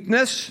in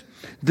weakness.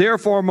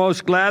 Therefore,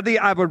 most gladly,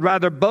 I would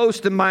rather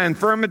boast in my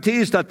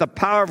infirmities, that the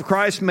power of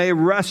Christ may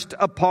rest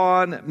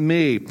upon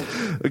me.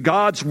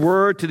 God's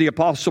word to the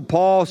Apostle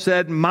Paul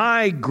said,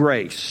 my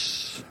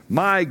grace.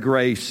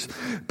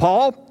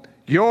 Paul,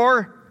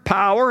 your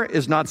power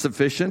is not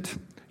sufficient.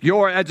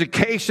 Your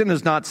education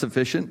is not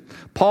sufficient.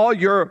 Paul,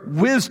 your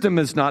wisdom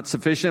is not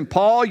sufficient.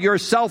 Paul, your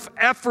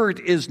self-effort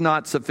is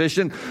not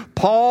sufficient.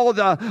 Paul,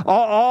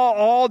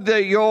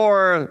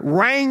 your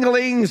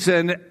wranglings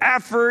and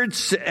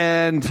efforts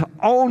and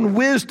own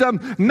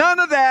wisdom, none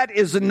of that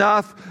is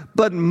enough.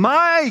 But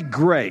my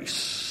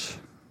grace.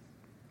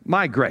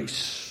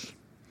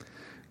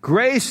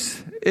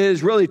 Grace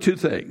is really two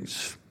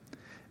things.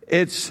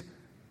 It's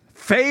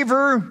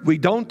favor we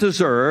don't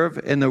deserve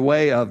in the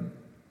way of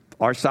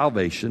our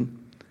salvation,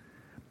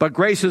 but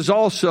grace is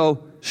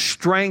also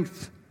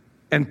strength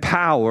and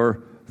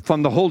power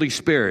from the Holy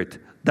Spirit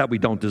that we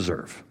don't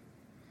deserve.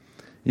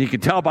 You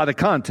can tell by the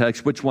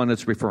context which one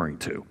it's referring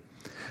to.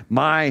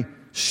 My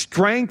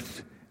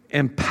strength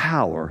and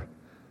power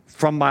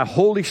from my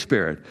Holy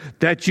Spirit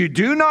that you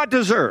do not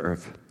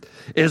deserve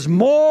is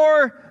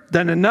more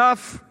than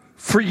enough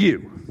for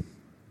you.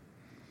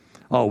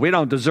 Oh, we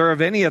don't deserve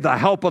any of the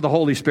help of the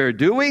Holy Spirit,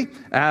 do we?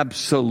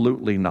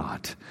 Absolutely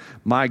not.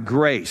 My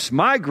grace,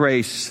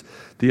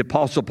 the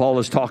Apostle Paul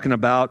is talking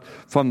about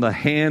from the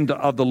hand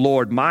of the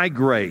Lord. My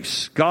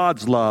grace,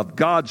 God's love,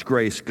 God's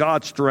grace,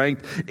 God's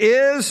strength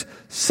is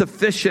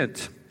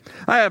sufficient.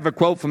 I have a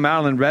quote from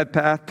Alan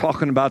Redpath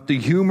talking about the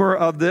humor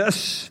of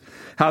this,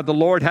 how the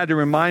Lord had to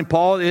remind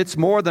Paul, it's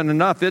more than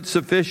enough, it's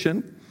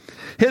sufficient.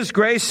 His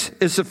grace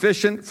is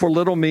sufficient for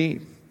little me.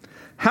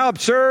 How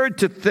absurd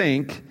to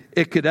think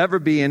it could ever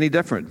be any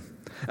different.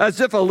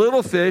 As if a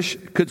little fish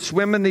could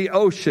swim in the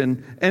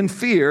ocean and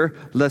fear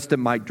lest it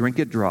might drink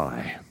it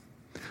dry.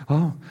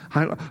 Oh,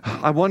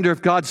 I wonder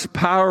if God's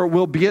power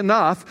will be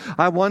enough.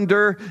 I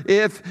wonder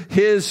if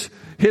His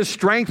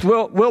strength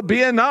will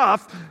be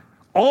enough.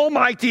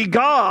 Almighty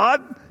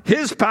God,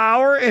 His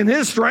power and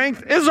His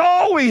strength is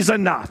always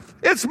enough.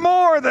 It's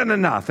more than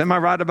enough. Am I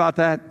right about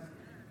that?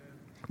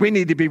 We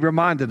need to be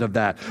reminded of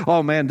that.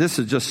 Oh man, this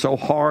is just so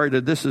hard,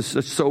 and this is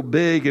just so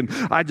big, and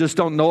I just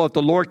don't know if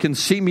the Lord can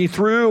see me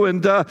through,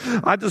 and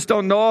I just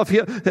don't know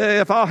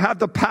if I'll have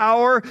the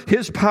power,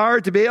 His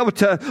power, to be able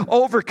to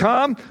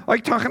overcome.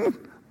 What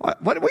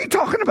are you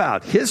talking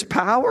about? His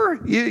power?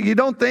 You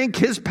don't think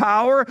His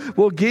power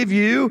will give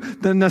you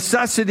the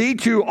necessity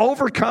to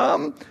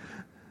overcome?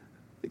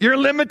 You're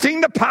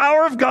limiting the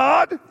power of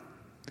God?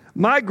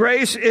 My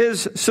grace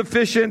is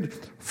sufficient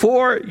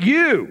for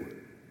you.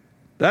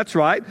 That's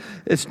right.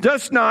 It's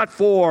just not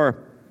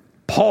for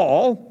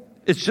Paul.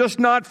 It's just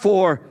not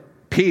for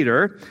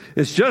Peter.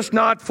 It's just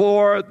not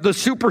for the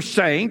super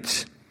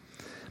saints.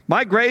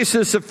 My grace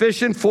is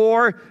sufficient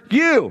for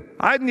you.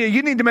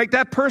 You need to make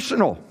that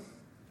personal.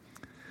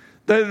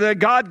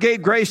 God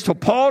gave grace to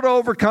Paul to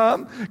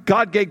overcome.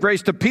 God gave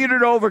grace to Peter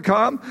to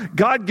overcome.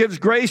 God gives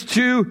grace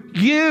to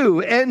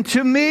you and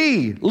to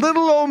me,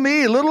 little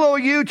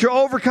old you, to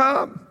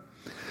overcome.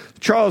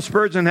 Charles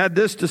Spurgeon had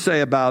this to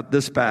say about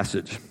this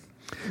passage.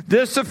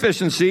 This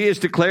sufficiency is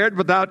declared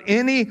without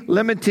any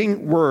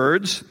limiting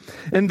words,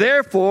 and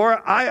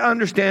therefore I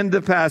understand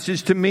the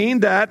passage to mean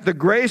that the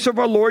grace of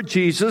our Lord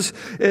Jesus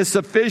is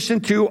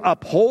sufficient to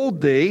uphold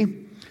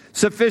thee,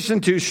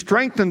 sufficient to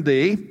strengthen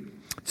thee,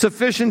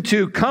 sufficient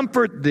to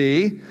comfort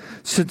thee,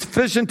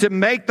 sufficient to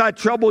make thy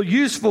trouble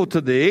useful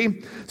to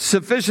thee,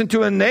 sufficient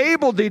to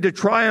enable thee to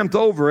triumph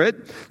over it,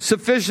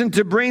 sufficient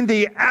to bring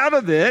thee out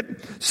of it,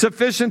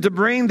 sufficient to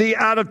bring thee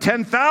out of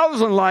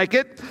 10,000 like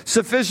it,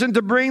 sufficient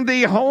to bring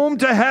thee home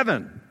to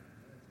heaven.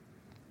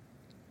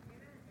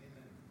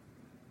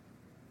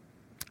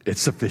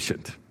 It's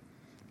sufficient.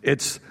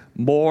 It's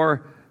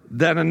more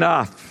than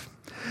enough.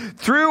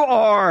 Through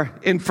our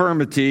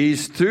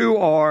infirmities, through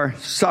our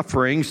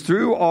sufferings,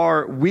 through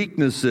our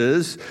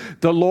weaknesses,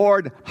 the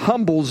Lord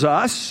humbles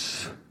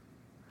us.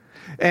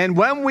 And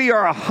when we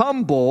are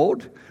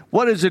humbled,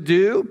 what does it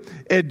do?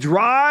 It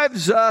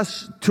drives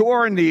us to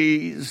our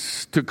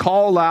knees to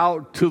call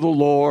out to the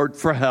Lord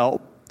for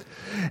help.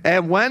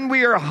 And when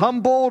we are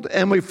humbled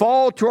and we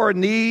fall to our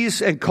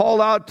knees and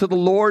call out to the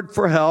Lord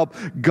for help,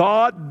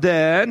 God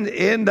then,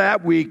 in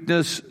that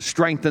weakness,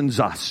 strengthens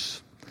us.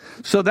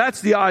 So that's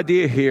the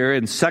idea here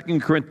in 2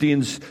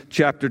 Corinthians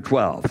chapter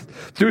 12.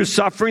 Through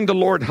suffering, the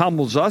Lord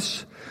humbles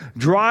us,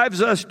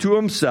 drives us to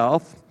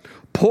Himself,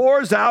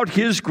 pours out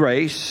His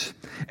grace,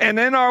 and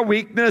in our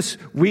weakness,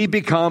 we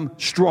become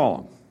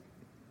strong.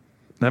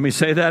 Let me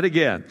say that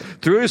again.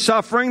 Through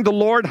suffering, the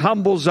Lord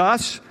humbles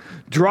us,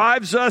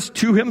 drives us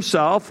to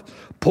Himself,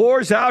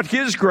 pours out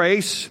His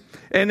grace,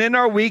 and in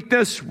our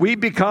weakness, we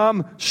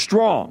become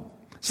strong.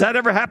 Has that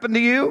ever happened to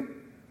you?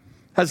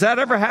 Has that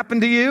ever happened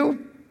to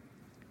you?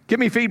 Give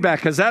me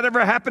feedback. Has that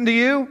ever happened to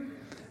you?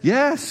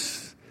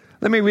 Yes.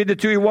 Let me read it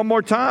to you one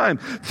more time.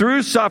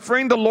 Through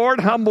suffering, the Lord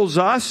humbles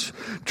us,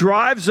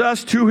 drives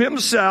us to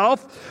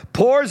himself,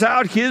 pours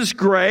out his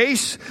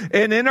grace,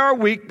 and in our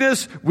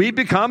weakness, we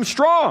become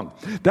strong.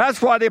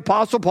 That's why the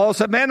Apostle Paul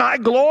said, man, I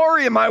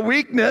glory in my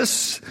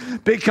weakness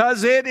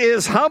because it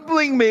is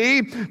humbling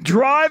me,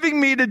 driving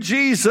me to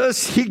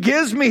Jesus. He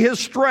gives me his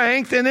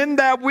strength, and in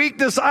that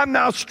weakness, I'm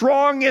now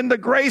strong in the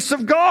grace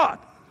of God.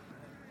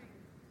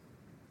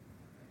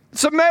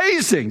 It's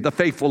amazing, the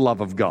faithful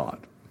love of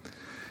God.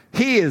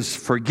 He is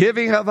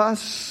forgiving of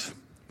us,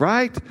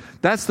 right?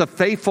 That's the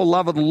faithful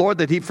love of the Lord,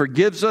 that he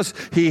forgives us.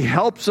 He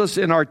helps us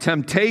in our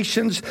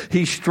temptations.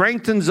 He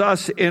strengthens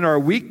us in our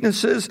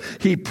weaknesses.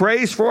 He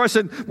prays for us.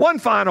 And one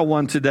final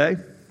one today.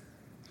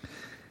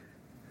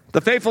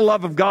 The faithful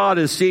love of God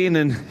is seen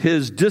in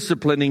his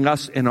disciplining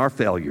us in our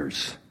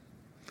failures.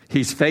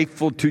 He's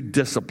faithful to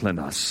discipline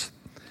us.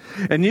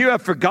 And you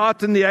have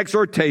forgotten the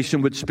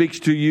exhortation which speaks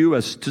to you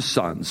as to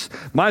sons.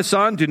 My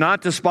son, do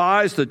not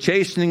despise the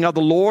chastening of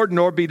the Lord,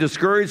 nor be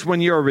discouraged when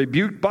you are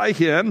rebuked by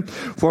him.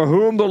 For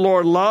whom the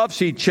Lord loves,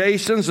 he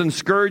chastens and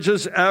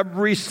scourges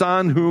every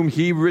son whom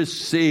he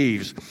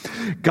receives.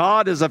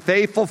 God is a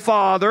faithful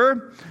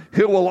father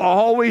who will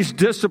always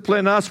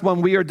discipline us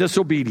when we are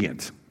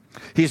disobedient.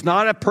 He's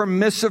not a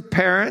permissive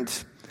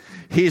parent.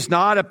 He's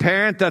not a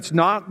parent that's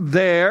not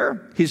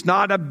there. He's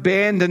not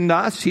abandoned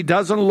us. He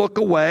doesn't look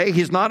away.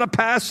 He's not a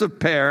passive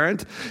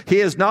parent. He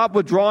has not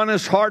withdrawn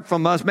his heart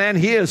from us. Man,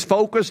 he is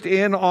focused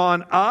in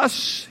on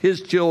us,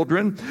 his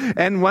children.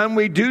 And when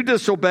we do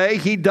disobey,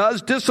 he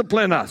does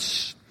discipline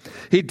us.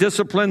 He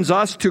disciplines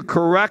us to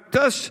correct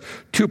us,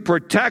 to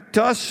protect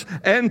us,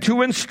 and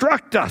to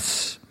instruct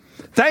us.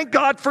 Thank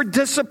God for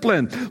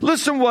discipline.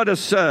 Listen what it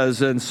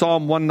says in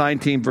Psalm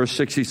 119, verse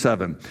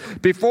 67.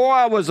 Before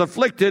I was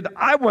afflicted,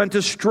 I went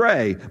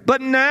astray,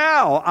 but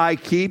now I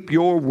keep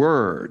your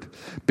word.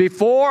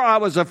 Before I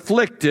was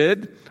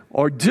afflicted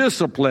or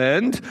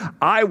disciplined,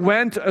 I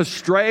went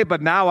astray,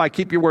 but now I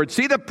keep your word.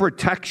 See the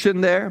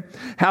protection there?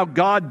 How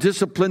God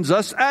disciplines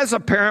us as a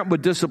parent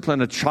would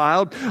discipline a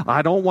child.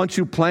 I don't want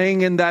you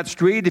playing in that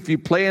street. If you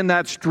play in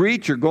that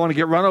street, you're going to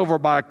get run over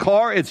by a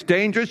car. It's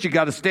dangerous. You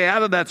got to stay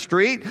out of that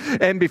street.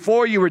 And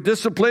before you were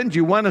disciplined,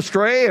 you went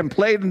astray and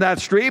played in that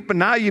street, but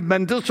now you've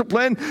been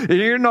disciplined and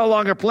you're no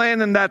longer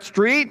playing in that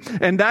street,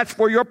 and that's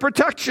for your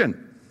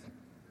protection.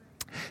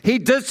 He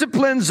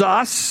disciplines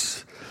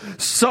us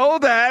so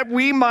that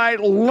we might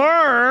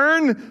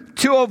learn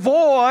to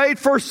avoid,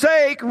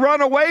 forsake,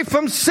 run away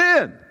from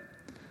sin.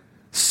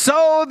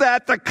 So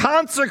that the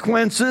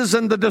consequences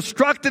and the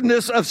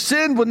destructiveness of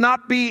sin would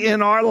not be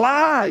in our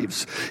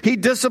lives. He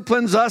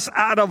disciplines us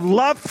out of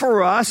love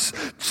for us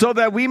so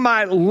that we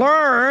might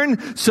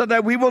learn, so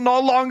that we will no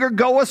longer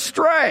go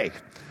astray.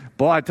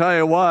 Boy, I tell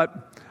you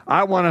what,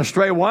 I went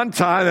astray one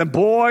time, and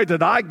boy,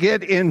 did I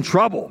get in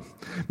trouble.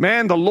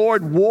 Man, the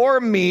Lord wore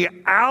me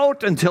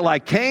out until I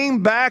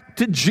came back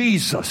to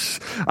Jesus.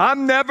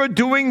 I'm never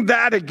doing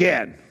that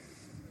again.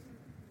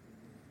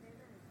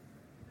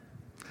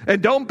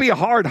 And don't be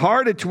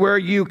hard-hearted to where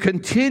you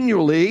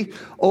continually,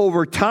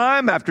 over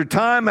time after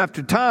time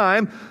after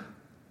time,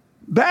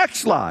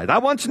 backslide. I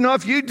want you to know,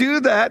 if you do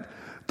that,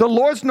 the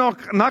Lord's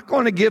not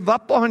going to give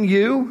up on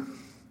you.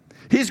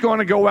 He's going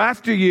to go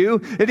after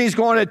you, and he's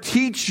going to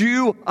teach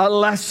you a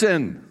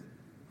lesson.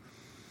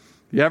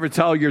 You ever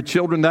tell your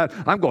children that?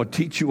 I'm going to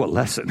teach you a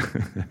lesson.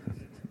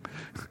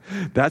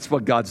 That's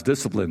what God's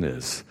discipline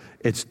is.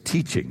 It's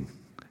teaching.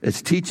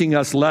 It's teaching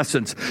us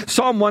lessons.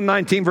 Psalm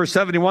 119, verse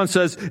 71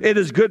 says, it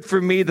is good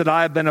for me that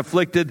I have been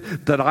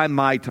afflicted, that I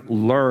might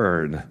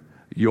learn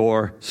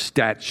your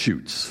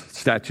statutes.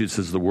 Statutes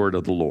is the word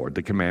of the Lord,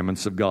 the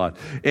commandments of God.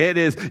 It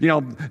is,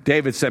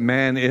 David said,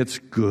 man, it's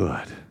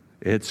good.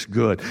 It's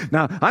good.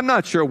 Now, I'm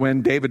not sure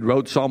when David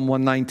wrote Psalm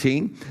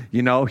 119.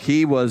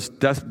 He was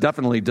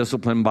definitely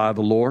disciplined by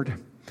the Lord.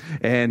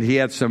 And he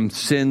had some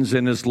sins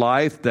in his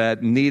life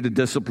that needed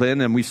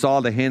discipline. And we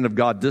saw the hand of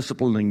God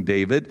disciplining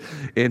David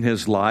in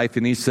his life.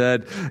 And he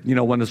said,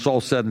 when it's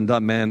all said and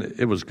done, man,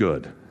 it was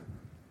good.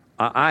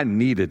 I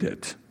needed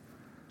it.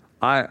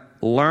 I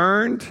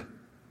learned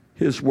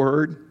his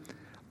word.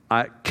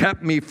 It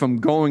kept me from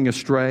going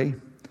astray.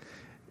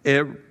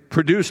 It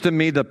produced in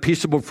me the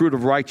peaceable fruit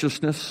of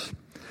righteousness.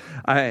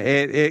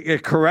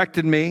 It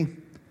corrected me.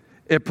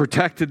 It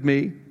protected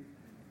me.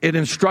 It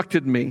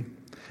instructed me.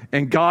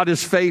 And God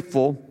is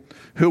faithful,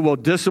 who will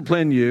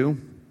discipline you,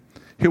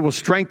 who will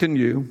strengthen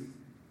you,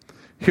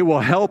 who will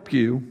help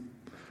you,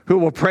 who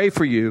will pray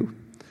for you,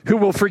 who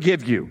will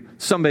forgive you.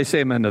 Somebody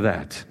say amen to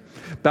that.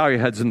 Bow your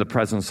heads in the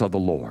presence of the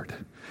Lord.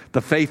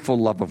 The faithful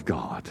love of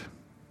God.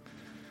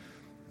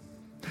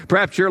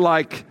 Perhaps you're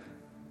like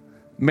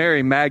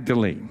Mary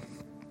Magdalene,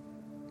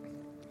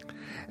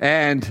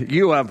 and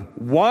you have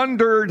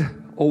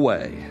wandered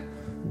away,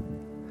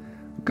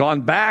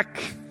 gone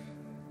back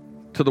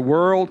to the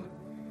world,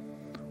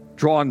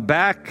 drawn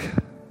back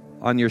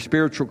on your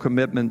spiritual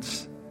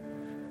commitments,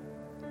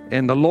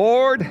 and the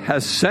Lord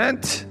has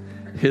sent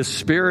his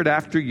Spirit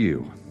after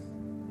you.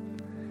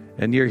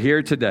 And you're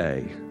here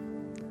today,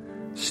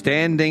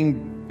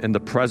 standing in the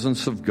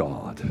presence of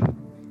God,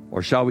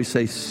 or shall we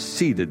say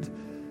seated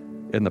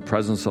in the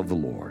presence of the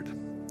Lord.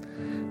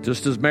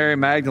 Just as Mary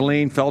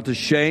Magdalene felt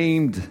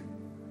ashamed,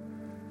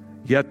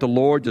 yet the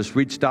Lord just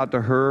reached out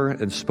to her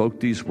and spoke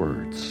these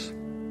words,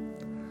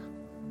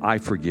 I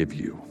forgive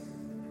you.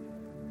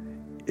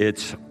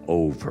 It's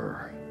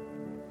over.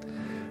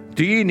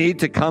 Do you need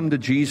to come to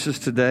Jesus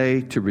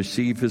today to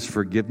receive his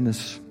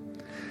forgiveness?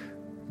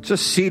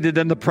 Just seated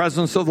in the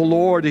presence of the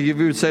Lord, if you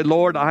would say,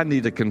 Lord, I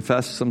need to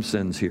confess some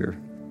sins here.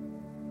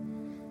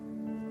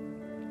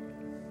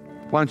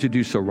 Why don't you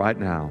do so right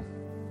now?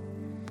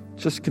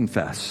 Just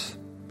confess.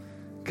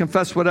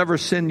 Confess whatever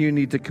sin you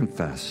need to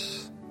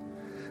confess.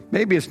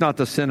 Maybe it's not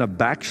the sin of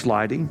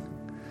backsliding,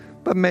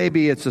 but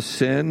maybe it's a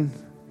sin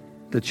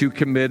that you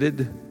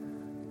committed,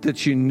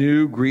 that you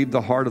knew grieved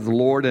the heart of the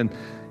Lord. And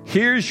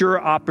here's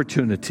your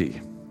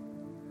opportunity.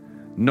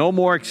 No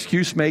more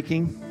excuse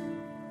making.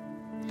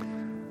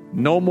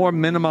 No more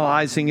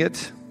minimalizing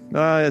it.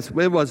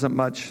 It wasn't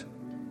much.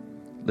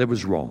 It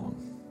was wrong.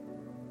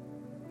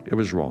 It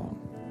was wrong.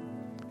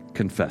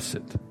 Confess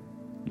it.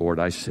 Lord,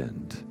 I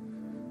sinned.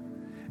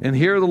 And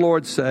hear the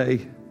Lord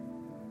say,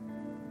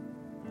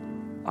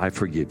 I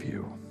forgive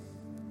you.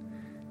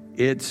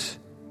 It's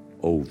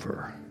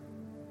over.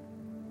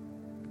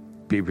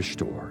 Be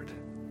restored.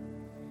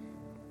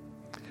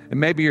 And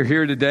maybe you're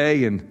here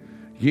today and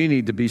you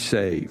need to be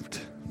saved.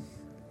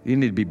 You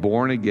need to be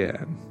born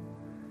again.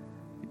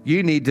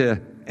 You need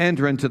to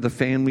enter into the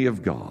family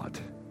of God.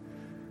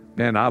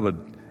 Man, I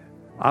would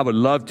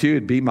love to.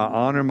 It'd be my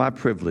honor, my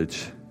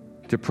privilege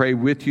to pray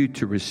with you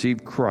to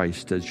receive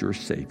Christ as your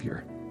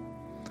Savior.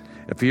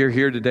 If you're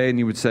here today and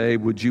you would say,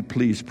 would you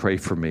please pray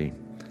for me?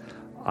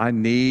 I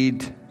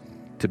need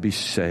to be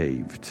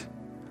saved.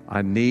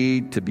 I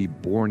need to be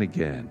born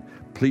again.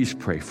 Please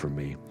pray for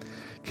me.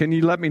 Can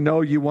you let me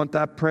know you want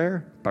that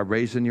prayer by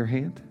raising your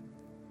hand?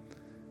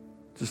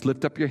 Just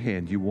lift up your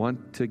hand. You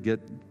want to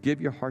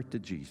give your heart to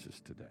Jesus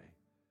today.